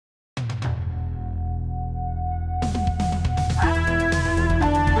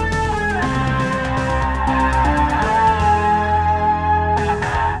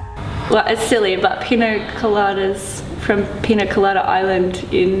well, it's silly, but pina coladas from Pina Colada Island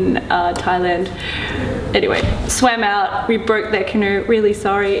in Thailand. Anyway, swam out, we broke their canoe, really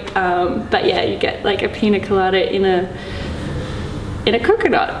sorry. But yeah, you get like a pina colada in a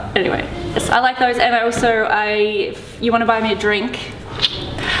coconut. Anyway, yes, I like those. And I also, if you want to buy me a drink,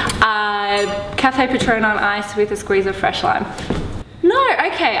 Cafe Patron on ice with a squeeze of fresh lime. No,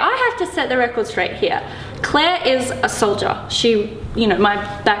 okay, I have to set the record straight here. Claire is a soldier. She, you know, my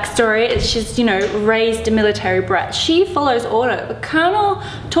backstory is she's, you know, raised a military brat. She follows order. The colonel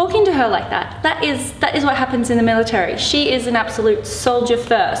talking to her like that is what happens in the military. She is an absolute soldier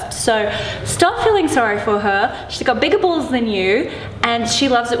first. So stop feeling sorry for her. She's got bigger balls than you, and she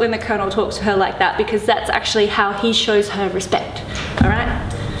loves it when the colonel talks to her like that, because that's actually how he shows her respect. All right?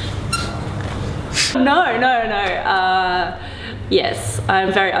 No. Yes,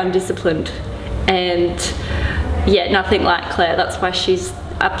 I'm very undisciplined, and yeah, nothing like Claire. That's why she's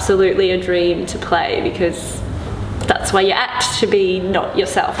absolutely a dream to play, because that's why you act to be not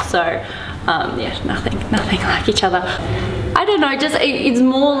yourself. So yeah, nothing like each other. I don't know, just it's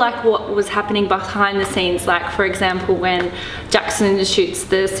more like what was happening behind the scenes. Like, for example, when Jackson shoots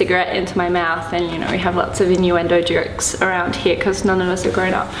the cigarette into my mouth, and you know, we have lots of innuendo jokes around here because none of us are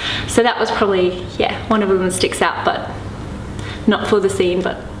grown up. So that was probably, yeah, one of them that sticks out, but not for the scene,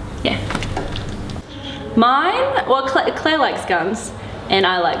 but yeah. Mine, well, Claire likes guns and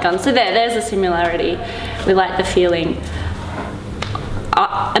I like guns, so there's a similarity. We like the feeling.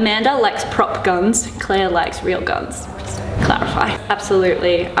 Amanda likes prop guns, Claire likes real guns. Just clarify.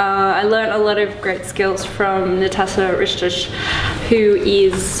 Absolutely. I learned a lot of great skills from Natasha Ristish, who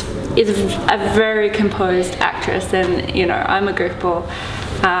is a very composed actress, and you know, I'm a goofball.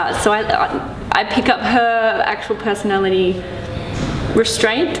 So I pick up her actual personality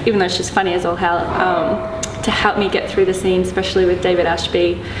restraint, even though she's funny as all hell, to help me get through the scene, especially with David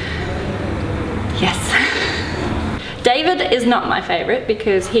Ashby. Yes. David is not my favourite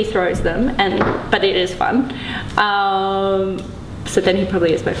because he throws them, but it is fun. So then he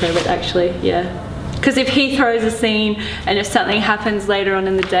probably is my favourite, actually, yeah. Because if he throws a scene and if something happens later on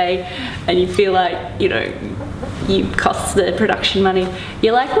in the day and you feel like, you know, you cost the production money,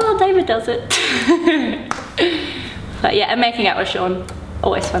 you're like, well, David does it. But yeah, and making out with Sean,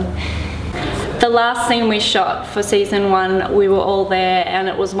 always fun. The last scene we shot for season 1, we were all there, and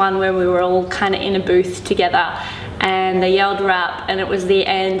it was one where we were all kind of in a booth together, and they yelled rap, and it was the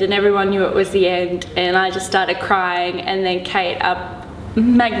end, and everyone knew it was the end, and I just started crying, and then Kate, a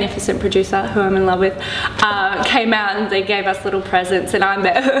magnificent producer who I'm in love with, came out and they gave us little presents, and I'm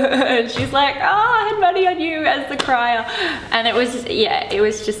there and she's like, oh, I had money on you as the crier. And it was, yeah, it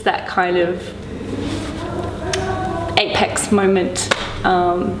was just that kind of apex moment.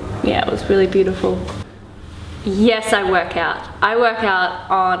 Yeah, it was really beautiful. Yes, I work out. I work out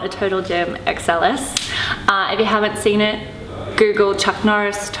on a Total Gym XLS. If you haven't seen it, Google Chuck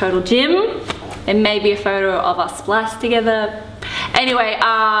Norris Total Gym. There may be a photo of us spliced together. Anyway,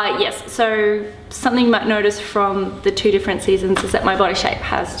 yes, so something you might notice from the 2 different seasons is that my body shape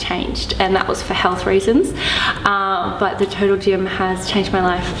has changed, and that was for health reasons. But the Total Gym has changed my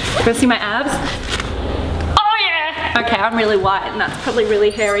life. You wanna see my abs? Oh yeah! Okay, I'm really white and that's probably really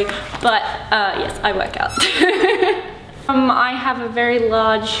hairy, but yes, I work out. I have a very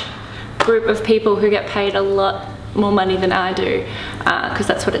large group of people who get paid a lot more money than I do, because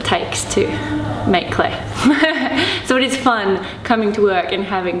that's what it takes to make Claire. So it is fun coming to work and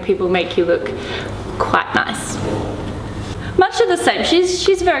having people make you look quite nice. Much of the same.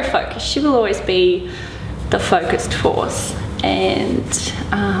 She's very focused. She will always be the focused force, and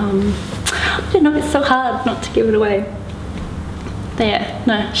I don't know, it's so hard not to give it away. But yeah,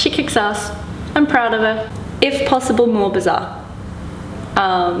 no, she kicks ass. I'm proud of her. If possible, more bizarre.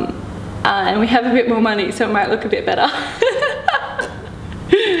 And we have a bit more money, so it might look a bit better.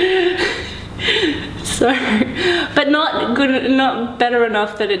 So, but not good, not better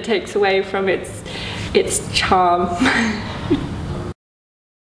enough that it takes away from its charm.